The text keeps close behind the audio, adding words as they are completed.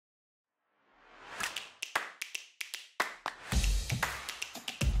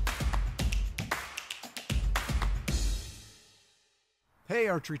Hey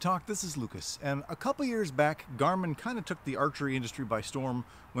Archery Talk, this is Lucas, and a couple years back Garmin kind of took the archery industry by storm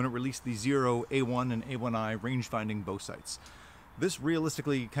when it released the Xero A1 and A1i range-finding bow sights. This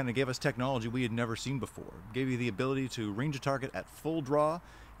realistically kind of gave us technology we had never seen before. It gave you the ability to range a target at full draw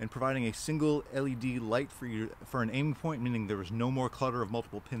and providing a single LED light for an aiming point, meaning there was no more clutter of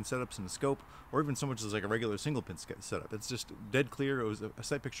multiple pin setups in the scope, or even so much as like a regular single pin setup. It's just dead clear. It was a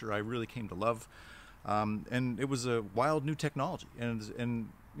sight picture I really came to love. And it was a wild new technology, and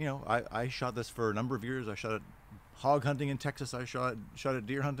you know, I shot this for a number of years. I shot it hog hunting in Texas, I shot it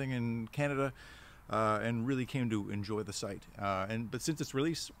deer hunting in Canada, and really came to enjoy the sight. But since its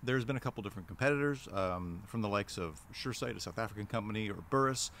release, there's been a couple different competitors, from the likes of Suresight, a South African company, or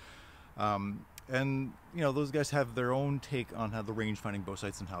Burris, and you know, those guys have their own take on how the range finding bow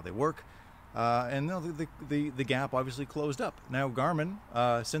sights and how they work. And you know, the gap obviously closed up. Now Garmin,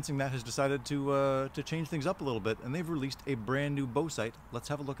 sensing that, has decided to change things up a little bit, and they've released a brand new bow sight. Let's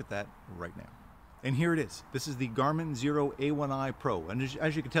have a look at that right now. And here it is. This is the Garmin Xero A1i Pro, and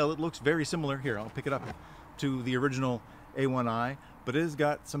as you can tell, it looks very similar. Here, I'll pick it up, to the original A1i, but it has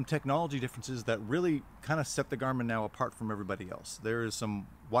got some technology differences that really kind of set the Garmin now apart from everybody else. There is some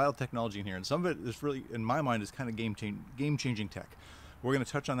wild technology in here, and some of it is really, in my mind, is kind of game-changing tech. We're going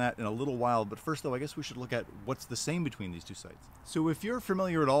to touch on that in a little while, but first though, I guess we should look at what's the same between these two sights. So if you're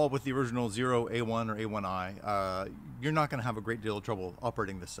familiar at all with the original Xero A1 or A1i, you're not going to have a great deal of trouble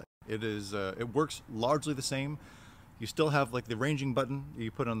operating this sight. It works largely the same. You still have like the ranging button you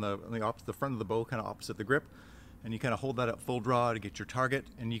put on the front of the bow, kind of opposite the grip, and you kind of hold that at full draw to get your target,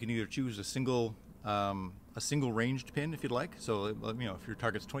 and you can either choose a single ranged pin if you'd like. So you know, if your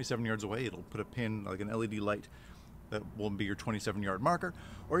target's 27 yards away, it'll put a pin, like an LED light, that will be your 27-yard marker,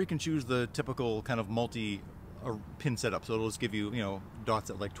 or you can choose the typical kind of multi pin setup. So it'll just give you, you know, dots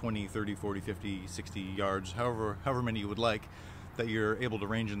at like 20, 30, 40, 50, 60 yards, however many you would like, that you're able to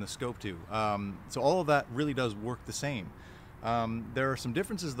range in the scope to. So all of that really does work the same. There are some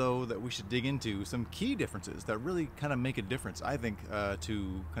differences though that we should dig into, some key differences that really kind of make a difference, I think,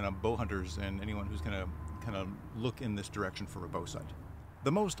 to kind of bow hunters and anyone who's going to kind of look in this direction for a bow sight.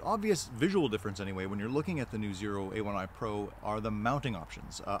 The most obvious visual difference anyway when you're looking at the new Xero A1i Pro are the mounting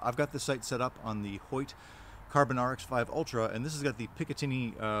options. I've got the sight set up on the Hoyt Carbon RX5 Ultra, and this has got the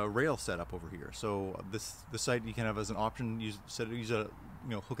Picatinny rail set up over here. So the sight you can have as an option,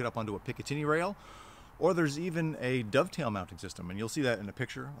 hook it up onto a Picatinny rail, or there's even a dovetail mounting system, and you'll see that in a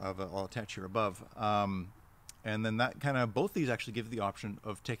picture I'll attach here above. And then that kind of, both these actually give the option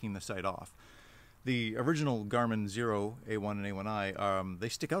of taking the sight off. The original Garmin Xero A1 and A1i, they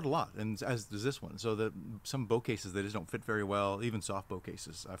stick out a lot, and as does this one. So that some bow cases, they just don't fit very well. Even soft bow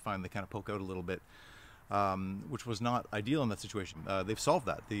cases, I find they kind of poke out a little bit, which was not ideal in that situation. They've solved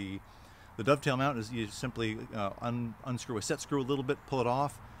that. The dovetail mount is, you simply unscrew a set screw a little bit, pull it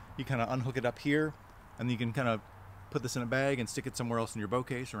off. You kind of unhook it up here, and you can kind of put this in a bag and stick it somewhere else in your bow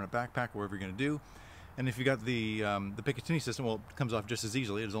case or in a backpack, wherever you're going to do. And if you got the Picatinny system, well, it comes off just as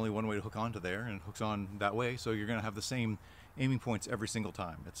easily. There's only one way to hook onto there, and it hooks on that way. So you're going to have the same aiming points every single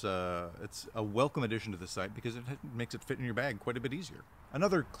time. It's a welcome addition to the sight because it makes it fit in your bag quite a bit easier.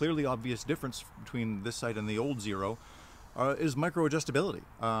 Another clearly obvious difference between this sight and the old Xero is micro adjustability.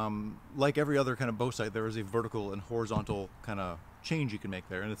 Like every other kind of bow sight, there is a vertical and horizontal kind of change you can make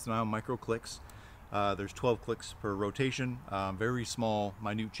there, and it's now micro clicks. There's 12 clicks per rotation, very small,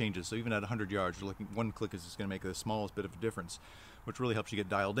 minute changes. So even at 100 yards, you're looking, one click is just going to make the smallest bit of a difference, which really helps you get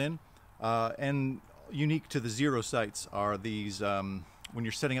dialed in. And unique to the Xero sights are these, when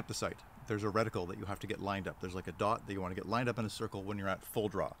you're setting up the sight, there's a reticle that you have to get lined up. There's like a dot that you want to get lined up in a circle when you're at full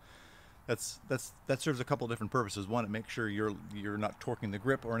draw. That serves a couple of different purposes. One, it makes sure you're not torquing the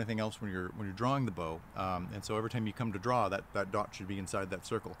grip or anything else when you're drawing the bow. And so every time you come to draw, that dot should be inside that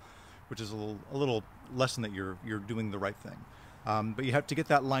circle, which is a little lesson that you're doing the right thing. But you have to get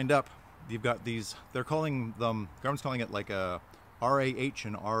that lined up. You've got these, they're calling them, Garmin's calling it like a RAH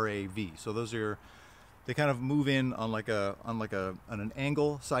and RAV. So those are, they kind of move in on an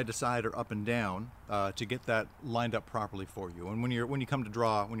angle, side to side or up and down, to get that lined up properly for you. And when you come to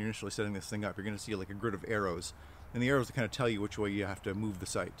draw, when you're initially setting this thing up, you're going to see like a grid of arrows, and the arrows kind of tell you which way you have to move the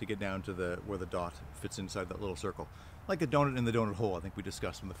sight to get down to where the dot fits inside that little circle. Like a donut in the donut hole, I think we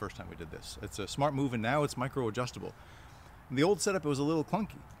discussed from the first time we did this. It's a smart move, and now it's micro adjustable. In the old setup, it was a little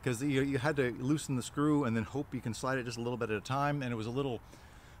clunky because you had to loosen the screw and then hope you can slide it just a little bit at a time, and it was a little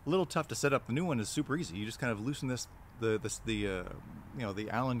tough to set up. The new one is super easy. You just kind of loosen the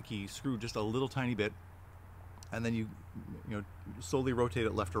Allen key screw just a little tiny bit, and then you slowly rotate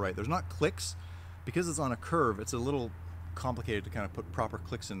it left or right. There's not clicks because it's on a curve. It's a little complicated to kind of put proper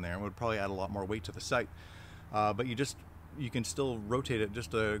clicks in there, and would probably add a lot more weight to the sight. But you just you can still rotate it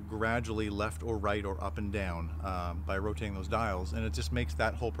just gradually left or right or up and down by rotating those dials, and it just makes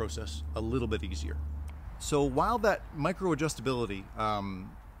that whole process a little bit easier. So while that micro adjustability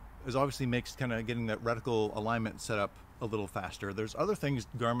is obviously makes kind of getting that reticle alignment set up a little faster, there's other things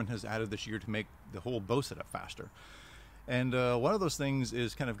Garmin has added this year to make the whole bow setup faster. And one of those things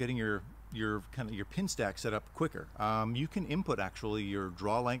is kind of getting your pin stack set up quicker. You can input actually your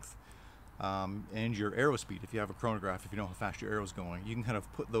draw length and your arrow speed. If you have a chronograph, if you know how fast your arrow's going, you can kind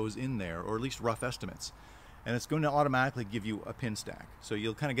of put those in there, or at least rough estimates. And it's going to automatically give you a pin stack. So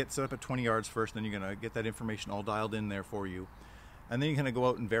you'll kind of get set up at 20 yards first, then you're going to get that information all dialed in there for you. And then you kind of go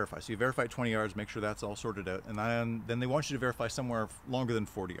out and verify. So you verify at 20 yards, make sure that's all sorted out. And then they want you to verify somewhere longer than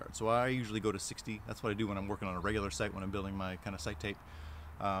 40 yards. So I usually go to 60. That's what I do when I'm working on a regular site, when I'm building my kind of site tape.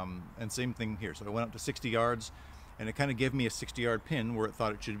 And same thing here. So I went up to 60 yards, and it kind of gave me a 60-yard pin where it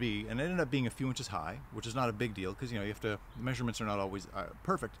thought it should be. And it ended up being a few inches high, which is not a big deal, because you have to, measurements are not always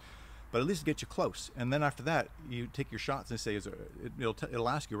perfect, but at least it gets you close. And then after that, you take your shots and say, it'll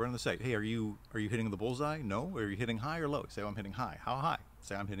ask you right on the site, hey, are you hitting the bullseye? No. Are you hitting high or low? Say, oh, I'm hitting high. How high?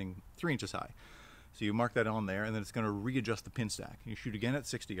 Say, I'm hitting 3 inches high. So you mark that on there, and then it's going to readjust the pin stack. You shoot again at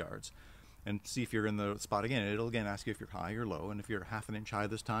 60 yards and see if you're in the spot again. It'll again ask you if you're high or low, and if you're half an inch high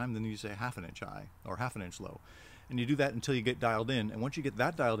this time, then you say half an inch high or half an inch low. And you do that until you get dialed in, and once you get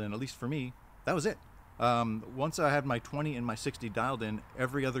that dialed in, at least for me, that was it. Once I had my 20 and my 60 dialed in,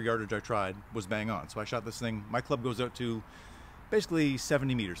 every other yardage I tried was bang on. So I shot this thing, my club goes out to basically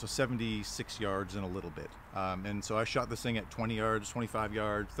 70 meters, so 76 yards and a little bit. And so I shot this thing at 20 yards, 25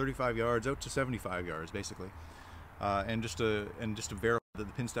 yards, 35 yards, out to 75 yards basically. And just to verify that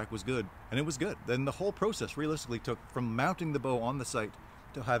the pin stack was good, and it was good. Then the whole process realistically took from mounting the bow on the site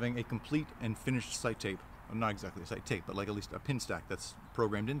to having a complete and finished site tape. Well, not exactly a site tape, but like at least a pin stack that's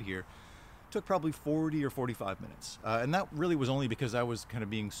programmed into here. Took probably 40 or 45 minutes. And that really was only because I was kind of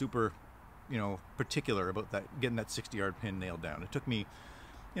being super, particular about that, getting that 60-yard pin nailed down. It took me,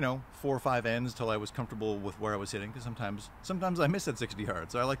 4 or 5 ends till I was comfortable with where I was hitting, because sometimes I miss that 60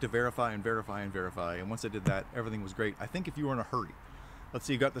 yards. So I like to verify and verify and verify. And once I did that, everything was great. I think if you were in a hurry, let's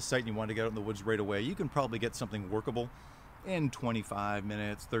say you got the site and you wanted to get out in the woods right away, you can probably get something workable in 25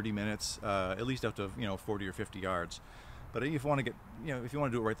 minutes, 30 minutes, at least out to 40 or 50 yards. But if you want to get, if you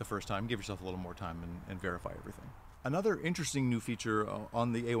want to do it right the first time, give yourself a little more time and verify everything. Another interesting new feature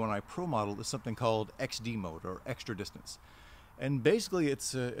on the A1i Pro model is something called XD mode, or extra distance. And basically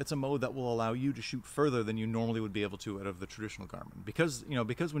it's a mode that will allow you to shoot further than you normally would be able to out of the traditional Garmin. Because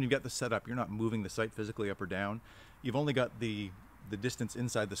when you get the setup, you're not moving the sight physically up or down. You've only got the distance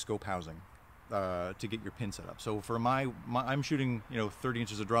inside the scope housing to get your pin set up. So for I'm shooting 30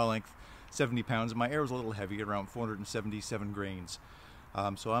 inches of draw length, 70 pounds, and my arrow's a little heavy, around 477 grains.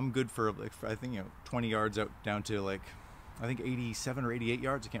 So I'm good for I think 20 yards out down to I think 87 or 88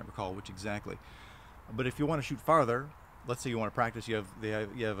 yards. I can't recall which exactly. But if you want to shoot farther, let's say you want to practice, you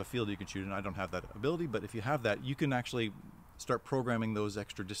have a field you can shoot, and I don't have that ability, but if you have that, you can actually start programming those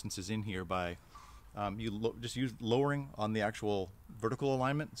extra distances in here by just use lowering on the actual vertical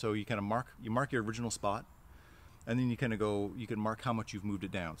alignment. So you kind of mark your original spot, and then you kind of you can mark how much you've moved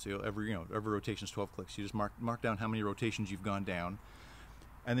it down. So every rotation is 12 clicks. You just mark down how many rotations you've gone down,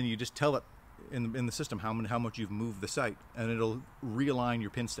 and then you just tell it in the system how much you've moved the sight, and it'll realign your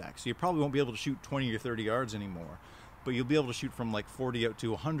pin stack. So you probably won't be able to shoot 20 or 30 yards anymore, but you'll be able to shoot from 40 out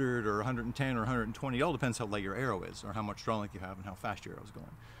to 100 or 110 or 120. It all depends how light your arrow is, or how much draw length you have, and how fast your arrow is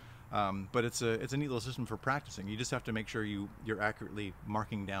going. But it's a neat little system for practicing. You just have to make sure you're accurately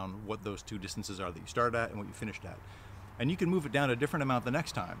marking down what those two distances are that you started at and what you finished at. And you can move it down a different amount the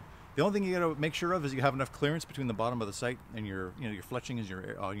next time. The only thing you got to make sure of is you have enough clearance between the bottom of the sight and your fletching is your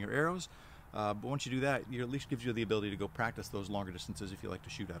arrows. But once you do that, it at least gives you the ability to go practice those longer distances if you like to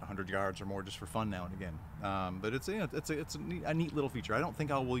shoot at 100 yards or more, just for fun now and again. But it's a neat little feature. I don't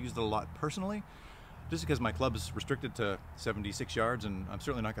think I will use it a lot personally, just because my club is restricted to 76 yards, and I'm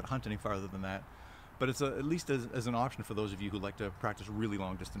certainly not going to hunt any farther than that. But it's at least as an option for those of you who like to practice really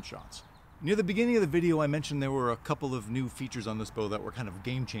long distance shots. Near the beginning of the video, I mentioned there were a couple of new features on this bow that were kind of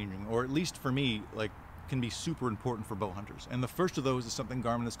game-changing, or at least for me, can be super important for bow hunters. And the first of those is something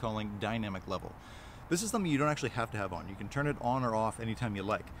Garmin is calling dynamic level. This is something you don't actually have to have on. You can turn it on or off anytime you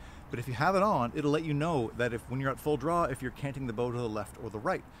like. But if you have it on, it'll let you know that when you're at full draw, if you're canting the bow to the left or the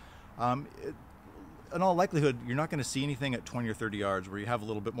right. In all likelihood, you're not going to see anything at 20 or 30 yards where you have a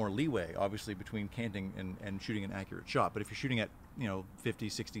little bit more leeway, obviously, between canting and shooting an accurate shot. But if you're shooting at 50,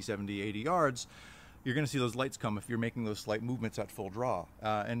 60, 70, 80 yards, you're going to see those lights come if you're making those slight movements at full draw.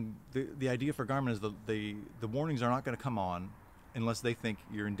 And the idea for Garmin is the warnings are not going to come on unless they think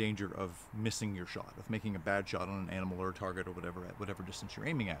you're in danger of missing your shot, of making a bad shot on an animal or a target or whatever at whatever distance you're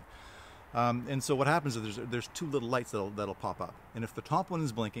aiming at. And so what happens is there's two little lights that'll pop up, and if the top one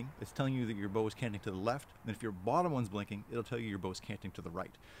is blinking, it's telling you that your bow is canting to the left, and if your bottom one's blinking, it'll tell you your bow is canting to the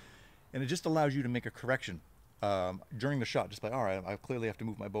right. And it just allows you to make a correction during the shot, just by, all right, I clearly have to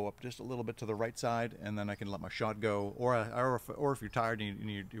move my bow up just a little bit to the right side, and then I can let my shot go. Or if you're tired and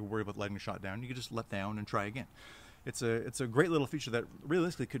you're worried about letting the shot down, you can just let down and try again. It's a great little feature that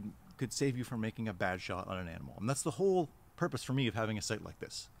realistically could save you from making a bad shot on an animal, and that's the whole purpose for me of having a sight like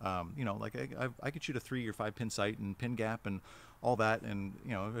this. You know, like I could shoot a 3 or 5 pin sight and pin gap and all that, and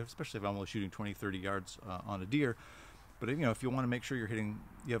you know, especially if I'm only shooting 20-30 yards on a deer. But you know, if you want to make sure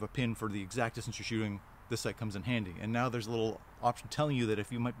you have a pin for the exact distance you're shooting, this sight comes in handy. And now there's a little option telling you that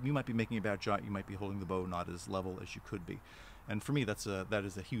if you might be making a bad shot, you might be holding the bow not as level as you could be. And for me, that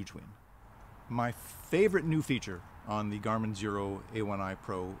is a huge win. My favorite new feature on the Garmin Xero A1i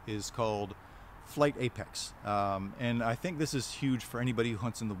Pro is called Flight Apex, and I think this is huge for anybody who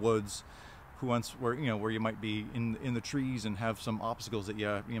hunts in the woods, who hunts where you might be in the trees and have some obstacles that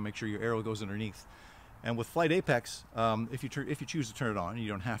you make sure your arrow goes underneath. And with Flight Apex, if you choose to turn it on, you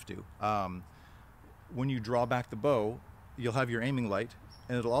don't have to. When you draw back the bow, you'll have your aiming light,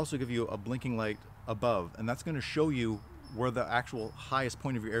 and it'll also give you a blinking light above, and that's going to show you where the actual highest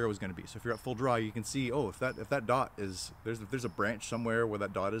point of your arrow is going to be. So if you're at full draw, you can see, oh, if that dot is, if there's a branch somewhere where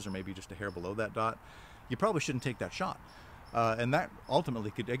that dot is, or maybe just a hair below that dot, you probably shouldn't take that shot. And that ultimately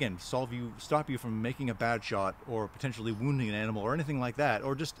could, again, stop you from making a bad shot, or potentially wounding an animal or anything like that,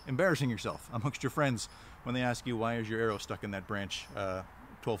 or just embarrassing yourself amongst your friends when they ask you, why is your arrow stuck in that branch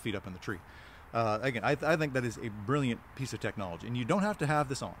 12 feet up in the tree? Again, I think that is a brilliant piece of technology, and you don't have to have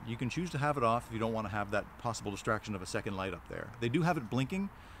this on. You can choose to have it off if you don't want to have that possible distraction of a second light up there. They do have it blinking,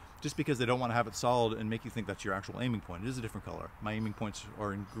 just because they don't want to have it solid and make you think that's your actual aiming point. It is a different color. My aiming points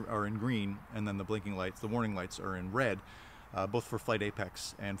are in green, and then the blinking lights, the warning lights, are in red, both for Flight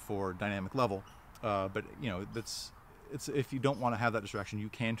Apex and for dynamic level. But you know, it's if you don't want to have that distraction, you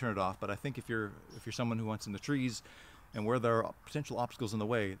can turn it off. But I think if you're someone who hunts in the trees, and where there are potential obstacles in the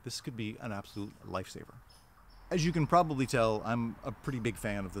way, this could be an absolute lifesaver. As you can probably tell, I'm a pretty big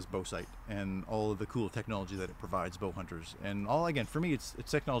fan of this bow sight and all of the cool technology that it provides bow hunters. And again, for me, it's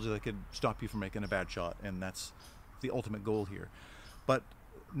technology that could stop you from making a bad shot, and that's the ultimate goal here. But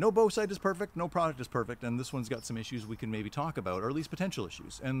no bow sight is perfect, no product is perfect, and this one's got some issues we can maybe talk about, or at least potential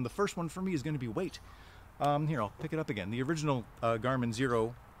issues. And the first one for me is going to be weight. Here, I'll pick it up again. The original Garmin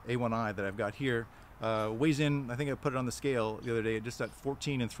Xero A1i that I've got here weighs in, I think I put it on the scale the other day, just at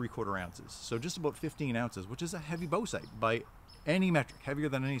 14 3/4 ounces. So just about 15 ounces, which is a heavy bow sight by any metric, heavier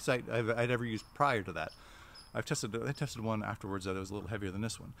than any sight I'd ever used prior to that. I tested one afterwards that was a little heavier than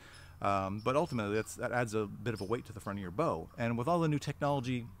this one. But ultimately, that adds a bit of a weight to the front of your bow. And with all the new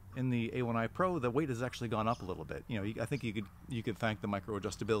technology in the A1i Pro, the weight has actually gone up a little bit. You know, I think you could thank the micro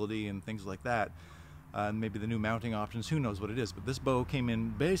adjustability and things like that. Maybe the new mounting options, who knows what it is, but this bow came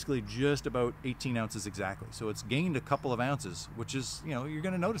in basically just about 18 ounces exactly. So it's gained a couple of ounces, which is, you know, you're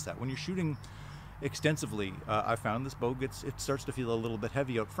going to notice that when you're shooting extensively. I found this bow it starts to feel a little bit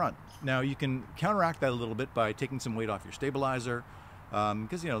heavy out front. Now you can counteract that a little bit by taking some weight off your stabilizer,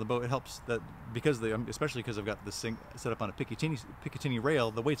 because you know the bow, it helps that especially because I've got this thing set up on a Picatinny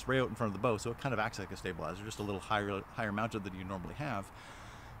rail. The weight's right out in front of the bow, so it kind of acts like a stabilizer, just a little higher mounted than you normally have.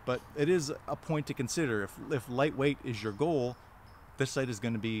 But it is a point to consider. If lightweight is your goal, this sight is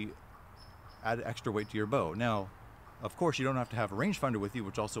going to add extra weight to your bow. Now, of course, you don't have to have a rangefinder with you,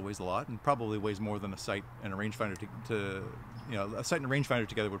 which also weighs a lot, and probably weighs more than a sight and a rangefinder a sight and a rangefinder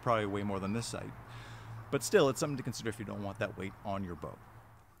together would probably weigh more than this sight. But still, it's something to consider if you don't want that weight on your bow.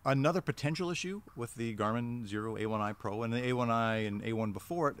 Another potential issue with the Garmin Xero A1i Pro and the A1i and A1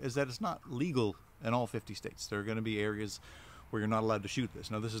 before it is that it's not legal in all 50 states. There are going to be areas where you're not allowed to shoot this.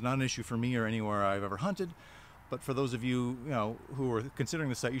 Now, this is not an issue for me or anywhere I've ever hunted, but for those of you, who are considering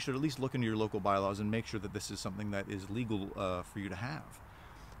the site, you should at least look into your local bylaws and make sure that this is something that is legal for you to have.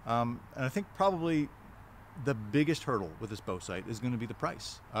 And I think probably the biggest hurdle with this bow sight is going to be the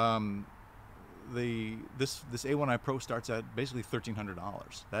price. This A1i Pro starts at basically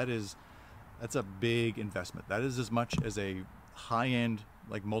 $1,300. That's a big investment. That is as much as a high-end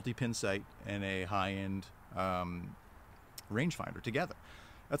like multi-pin sight and a high-end rangefinder together.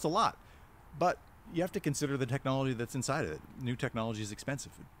 That's a lot, but you have to consider the technology that's inside of it. New technology is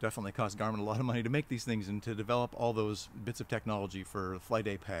expensive. It definitely costs Garmin a lot of money to make these things and to develop all those bits of technology for Flight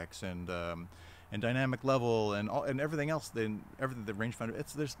Apex and dynamic level and everything else. Everything the rangefinder.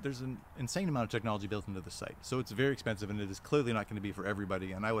 There's an insane amount of technology built into the site, so it's very expensive, and it is clearly not going to be for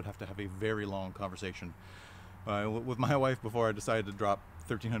everybody. And I would have to have a very long conversation with my wife before I decided to drop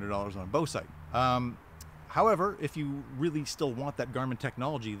 $1,300 on a bow sight. However, if you really still want that Garmin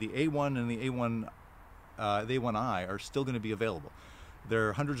technology, the A1 and the A1i are still going to be available.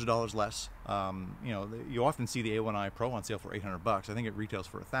 They're hundreds of dollars less. You often see the A1i Pro on sale for $800. I think it retails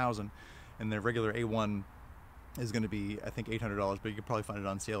for $1,000, and the regular A1 is going to be, I think, $800, but you could probably find it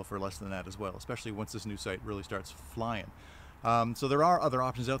on sale for less than that as well, especially once this new site really starts flying. So there are other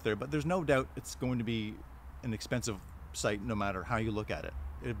options out there, but there's no doubt it's going to be an expensive site no matter how you look at it.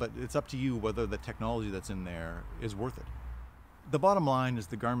 But it's up to you whether the technology that's in there is worth it. The bottom line is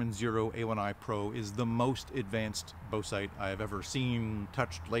the Garmin Xero A1i Pro is the most advanced bow sight I have ever seen,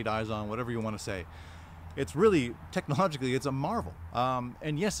 touched, laid eyes on, whatever you want to say. It's really, technologically, it's a marvel.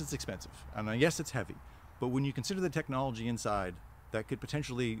 And yes, it's expensive, and yes, it's heavy. But when you consider the technology inside that could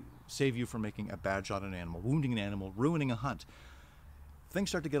potentially save you from making a bad shot at an animal, wounding an animal, ruining a hunt, things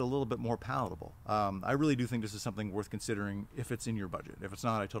start to get a little bit more palatable. I really do think this is something worth considering if it's in your budget. If it's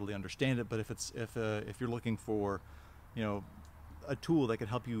not, I totally understand it. But if you're looking for, a tool that could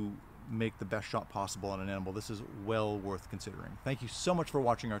help you make the best shot possible on an animal, this is well worth considering. Thank you so much for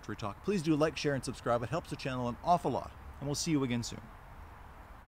watching Archery Talk. Please do like, share, and subscribe. It helps the channel an awful lot. And we'll see you again soon.